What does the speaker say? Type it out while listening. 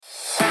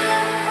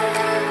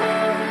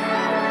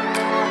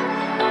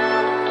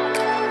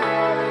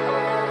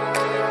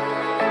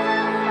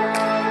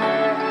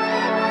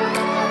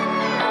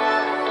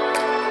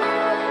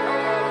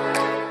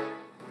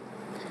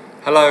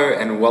Hello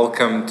and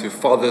welcome to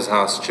Father's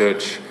House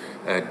Church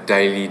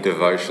Daily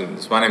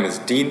Devotions. My name is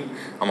Dean.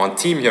 I'm on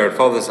team here at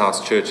Father's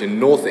House Church in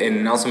North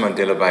End, Nelson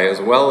Mandela Bay, as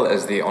well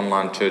as the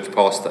online church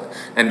pastor.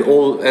 And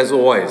as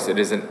always, it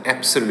is an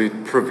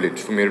absolute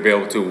privilege for me to be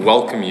able to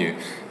welcome you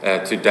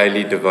to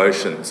Daily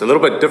Devotions. A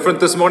little bit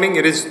different this morning.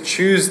 It is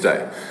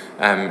Tuesday.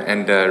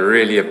 And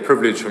really a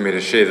privilege for me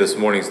to share this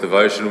morning's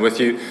devotion with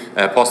you.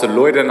 Pastor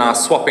Lloyd and I are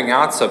swapping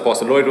out, so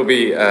Pastor Lloyd will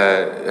be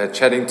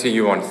chatting to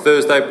you on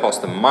Thursday,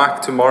 Pastor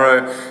Mike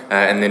tomorrow,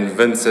 and then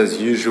Vince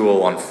as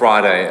usual on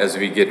Friday as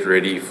we get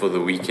ready for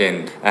the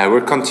weekend.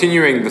 We're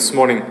continuing this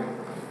morning.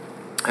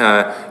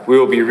 We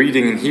will be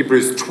reading in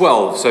Hebrews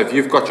 12. So if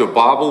you've got your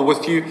Bible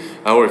with you,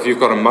 or if you've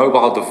got a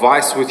mobile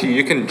device with you,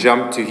 you can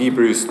jump to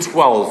Hebrews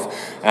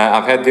 12.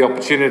 I've had the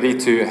opportunity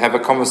to have a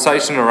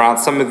conversation around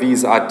some of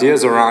these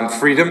ideas around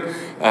freedom.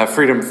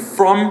 Freedom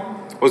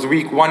from was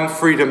week 1,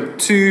 freedom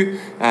to,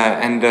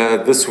 and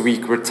this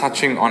week we're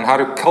touching on how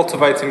to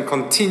cultivate and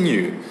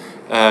continue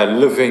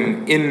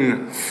living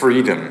in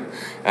freedom.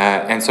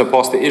 And so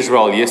Pastor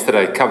Israel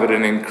yesterday covered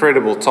an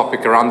incredible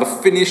topic around the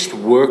finished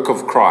work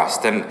of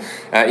Christ, and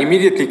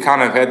immediately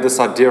kind of had this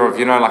idea of,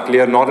 like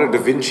Leonardo da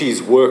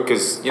Vinci's work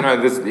is,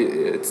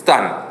 it's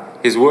done.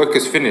 His work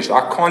is finished.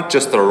 I can't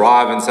just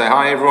arrive and say,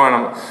 hi everyone,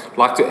 I'd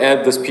like to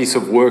add this piece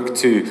of work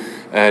to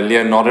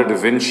Leonardo da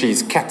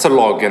Vinci's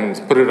catalogue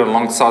and put it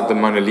alongside the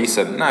Mona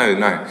Lisa.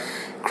 No.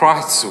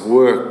 Christ's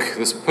work,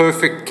 this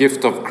perfect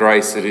gift of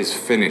grace, it is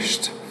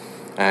finished.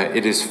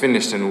 It is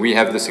finished, and we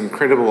have this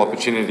incredible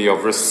opportunity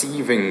of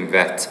receiving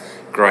that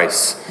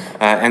grace.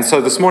 And so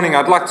this morning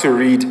I'd like to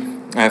read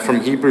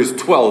from Hebrews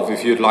 12,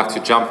 if you'd like to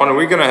jump on. And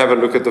we're going to have a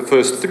look at the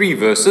first 3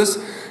 verses,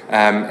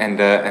 and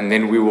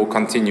then we will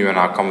continue in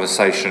our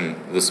conversation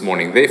this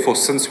morning. Therefore,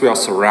 since we are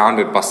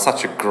surrounded by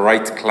such a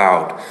great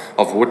cloud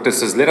of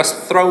witnesses, let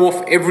us throw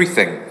off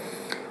everything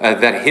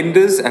that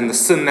hinders and the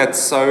sin that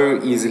so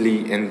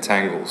easily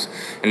entangles.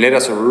 And let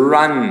us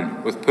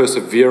run with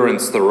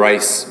perseverance the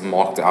race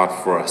marked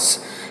out for us,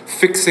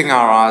 fixing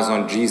our eyes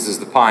on Jesus,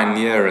 the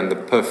pioneer and the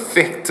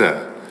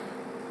perfecter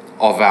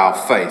of our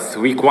faith.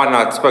 Week 1,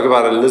 I spoke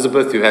about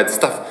Elizabeth, who had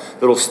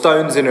little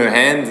stones in her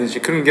hands, and she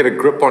couldn't get a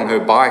grip on her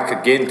bike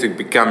again to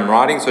become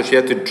riding, so she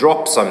had to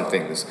drop some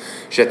things.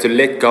 She had to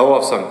let go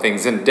of some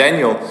things. And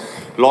Daniel,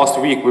 last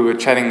week we were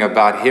chatting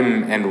about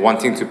him and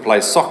wanting to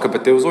play soccer,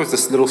 but there was always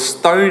this little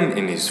stone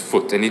in his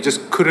foot, and he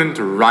just couldn't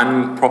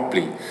run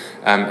properly.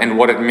 And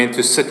what it meant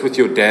to sit with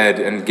your dad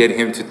and get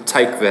him to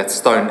take that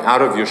stone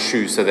out of your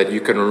shoe so that you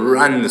can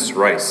run this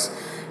race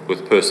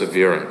with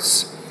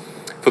perseverance.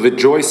 For the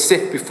joy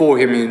set before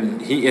him,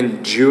 he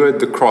endured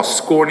the cross,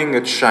 scorning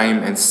its shame,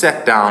 and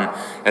sat down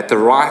at the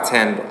right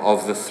hand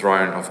of the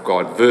throne of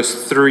God.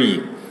 Verse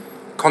 3,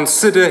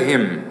 consider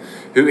him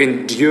who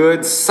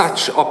endured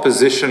such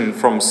opposition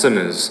from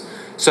sinners,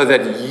 so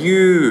that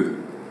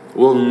you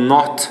will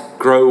not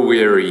grow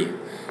weary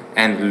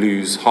and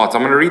lose heart.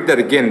 I'm going to read that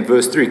again,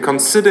 verse 3.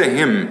 Consider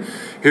him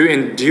who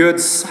endured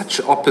such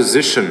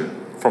opposition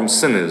from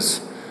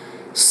sinners,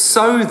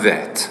 so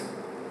that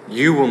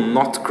you will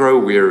not grow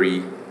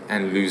weary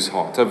and lose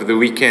heart. Over the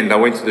weekend, I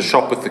went to the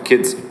shop with the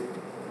kids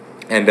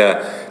and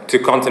to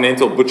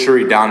Continental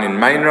Butchery down in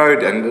Main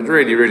Road, and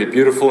really, really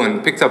beautiful,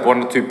 and picked up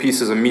 1 or 2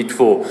 pieces of meat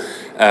for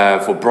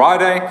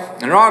Friday.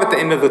 And right at the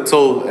end of the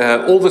till,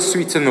 all the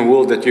sweets in the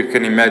world that you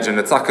can imagine.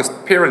 It's like a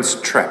parent's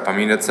trap. I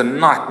mean, it's a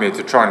nightmare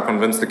to try and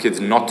convince the kids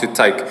not to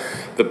take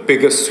the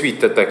biggest sweet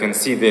that they can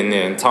see in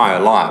their entire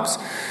lives.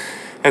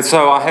 And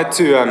so I had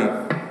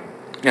to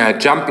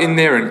jump in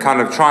there and kind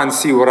of try and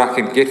see what I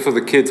can get for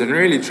the kids and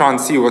really try and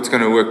see what's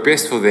going to work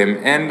best for them.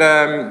 And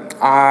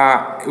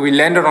we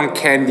landed on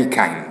candy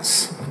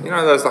canes.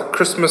 Those like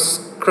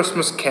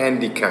Christmas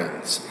candy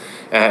canes.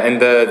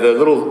 And the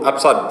little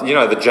upside,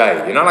 the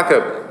J, like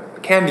a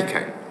candy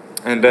cane.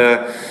 And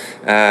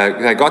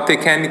they got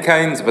their candy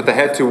canes, but they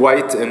had to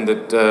wait, and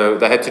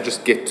they had to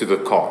just get to the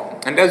car.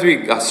 And as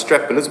I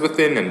strap Elizabeth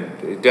in,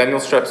 and Daniel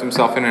straps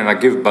himself in, and I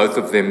give both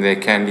of them their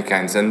candy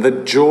canes. And the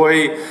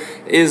joy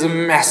is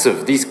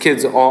massive. These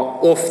kids are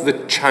off the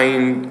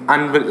chain,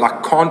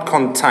 can't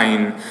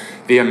contain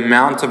the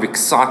amount of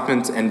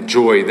excitement and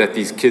joy that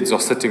these kids are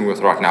sitting with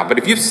right now. But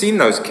if you've seen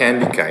those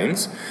candy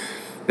canes,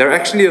 they're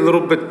actually a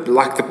little bit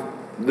like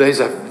there's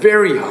a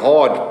very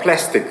hard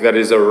plastic that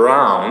is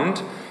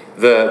around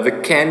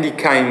the candy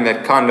cane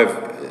that kind of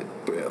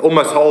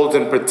almost holds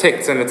and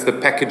protects, and it's the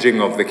packaging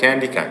of the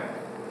candy cane.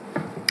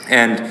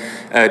 And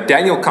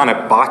Daniel kind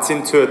of bites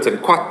into it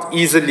and quite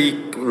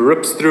easily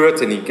rips through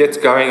it, and he gets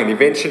going and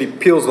eventually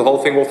peels the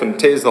whole thing off and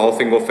tears the whole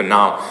thing off, and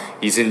now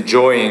he's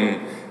enjoying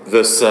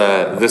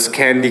this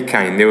candy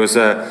cane. There was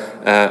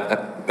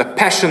a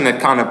passion that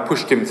kind of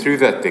pushed him through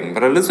that thing.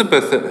 But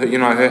Elizabeth,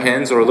 her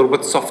hands are a little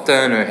bit softer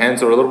and her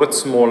hands are a little bit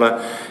smaller,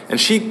 and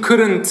she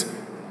couldn't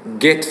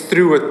get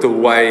through it the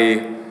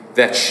way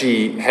that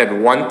she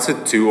had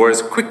wanted to, or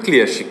as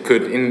quickly as she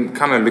could, in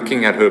kind of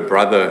looking at her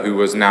brother, who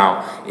was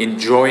now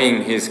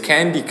enjoying his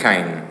candy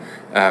cane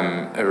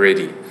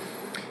already.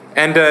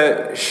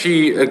 And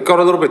she got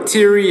a little bit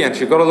teary and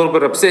she got a little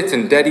bit upset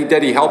and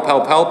Daddy, help.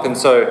 And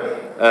so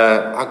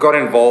I got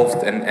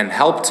involved and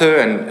helped her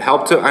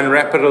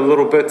unwrap it a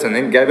little bit and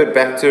then gave it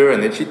back to her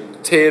and then she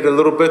teared a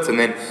little bit and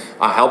then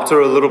I helped her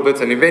a little bit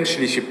and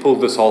eventually she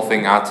pulled this whole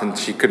thing out and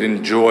she could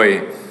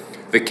enjoy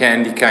the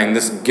candy cane,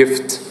 this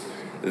gift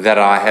that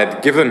I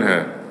had given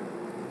her.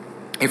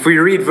 If we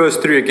read verse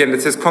 3 again,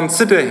 it says,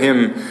 "Consider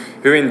him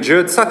who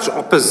endured such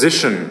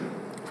opposition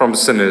from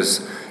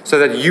sinners, so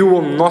that you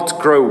will not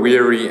grow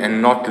weary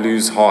and not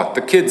lose heart."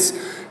 The kids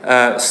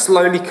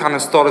slowly kind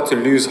of started to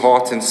lose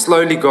heart and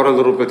slowly got a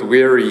little bit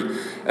weary.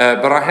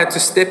 But I had to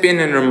step in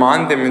and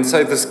remind them and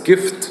say, this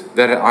gift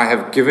that I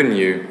have given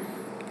you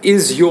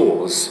is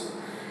yours.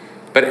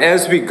 But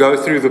as we go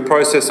through the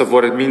process of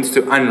what it means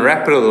to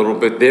unwrap it a little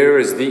bit, there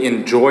is the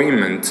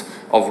enjoyment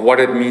of what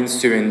it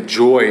means to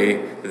enjoy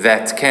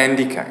that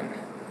candy cane.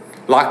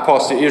 Like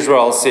Pastor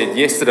Israel said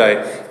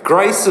yesterday,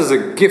 grace is a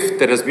gift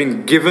that has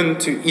been given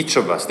to each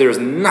of us. There is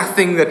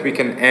nothing that we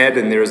can add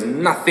and there is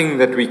nothing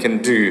that we can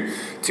do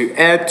to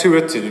add to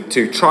it,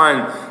 to try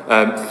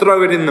and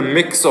throw it in the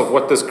mix of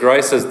what this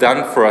grace has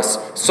done for us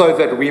so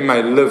that we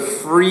may live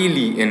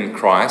freely in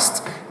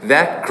Christ.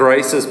 That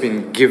grace has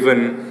been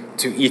given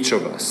to each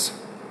of us.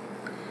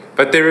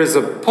 But there is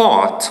a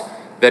part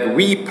that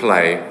we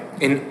play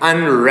in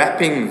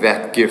unwrapping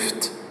that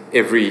gift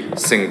every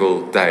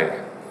single day.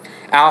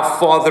 Our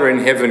Father in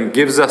heaven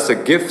gives us a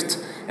gift,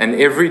 and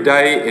every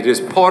day it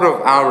is part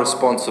of our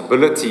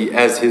responsibility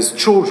as His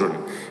children,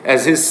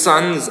 as His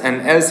sons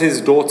and as His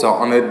daughter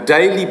on a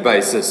daily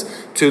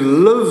basis to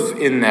live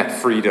in that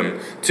freedom,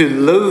 to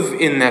live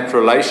in that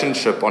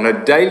relationship on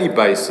a daily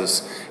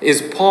basis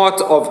is part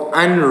of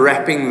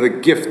unwrapping the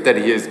gift that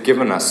He has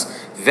given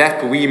us,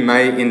 that we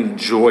may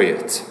enjoy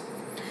it.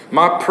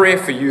 My prayer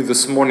for you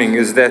this morning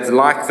is that,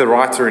 like the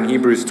writer in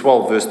Hebrews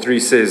 12 verse 3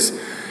 says,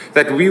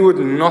 that we would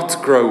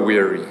not grow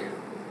weary,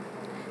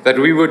 that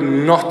we would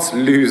not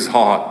lose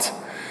heart,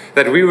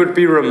 that we would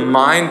be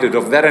reminded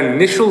of that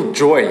initial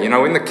joy. You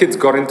know, when the kids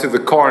got into the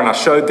car and I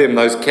showed them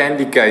those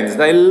candy canes,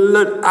 they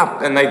lit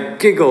up and they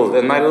giggled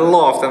and they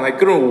laughed and they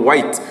couldn't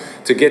wait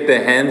to get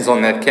their hands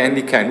on that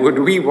candy cane. Would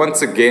we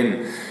once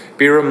again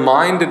be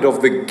reminded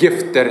of the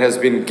gift that has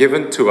been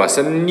given to us,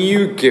 a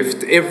new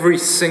gift every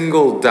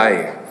single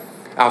day?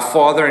 Our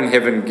Father in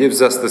heaven gives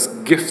us this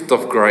gift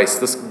of grace,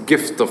 this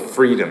gift of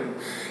freedom,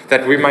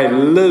 that we may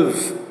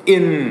live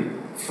in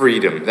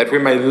freedom, that we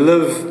may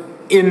live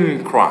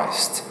in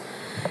Christ.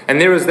 And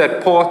there is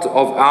that part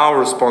of our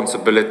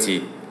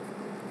responsibility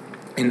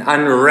in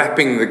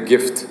unwrapping the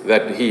gift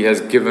that He has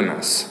given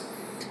us.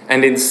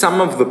 And in some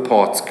of the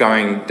parts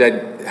going,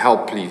 Dad,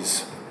 help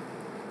please.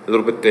 A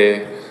little bit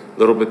there, a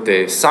little bit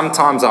there.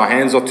 Sometimes our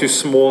hands are too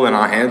small and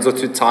our hands are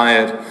too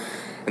tired.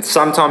 And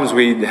sometimes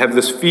we have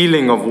this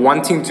feeling of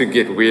wanting to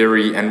get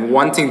weary and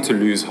wanting to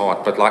lose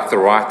heart. But like the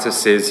writer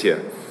says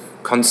here,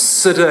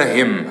 consider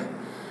Him,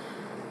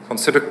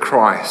 consider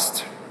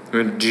Christ, who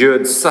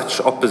endured such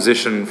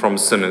opposition from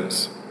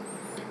sinners,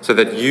 so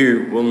that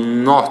you will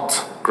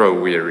not grow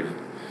weary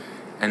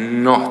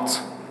and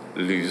not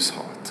lose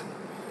heart.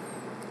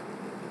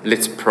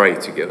 Let's pray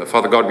together.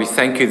 Father God, we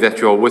thank You that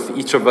You are with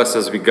each of us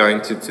as we go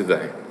into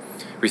today.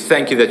 We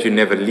thank You that You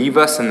never leave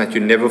us and that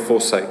You never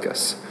forsake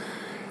us.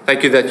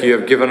 Thank You that You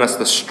have given us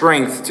the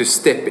strength to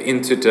step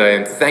into today,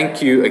 and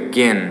thank You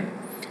again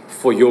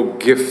for Your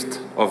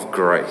gift of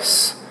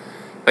grace.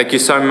 Thank You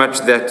so much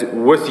that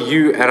with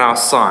You at our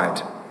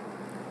side,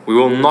 we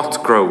will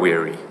not grow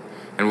weary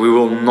and we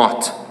will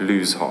not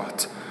lose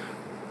heart.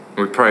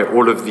 We pray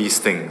all of these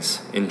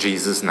things in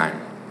Jesus'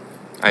 name.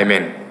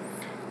 Amen.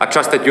 I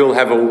trust that you'll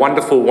have a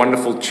wonderful,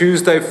 wonderful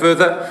Tuesday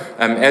further.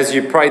 As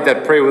you prayed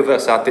that prayer with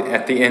us at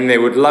the end, they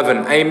would love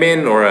an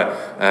amen or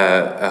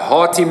a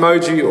heart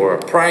emoji or a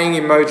praying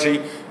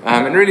emoji.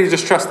 And really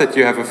just trust that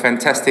you have a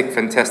fantastic,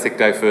 fantastic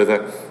day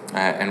further.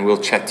 And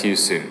we'll chat to you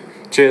soon.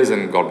 Cheers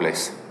and God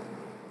bless.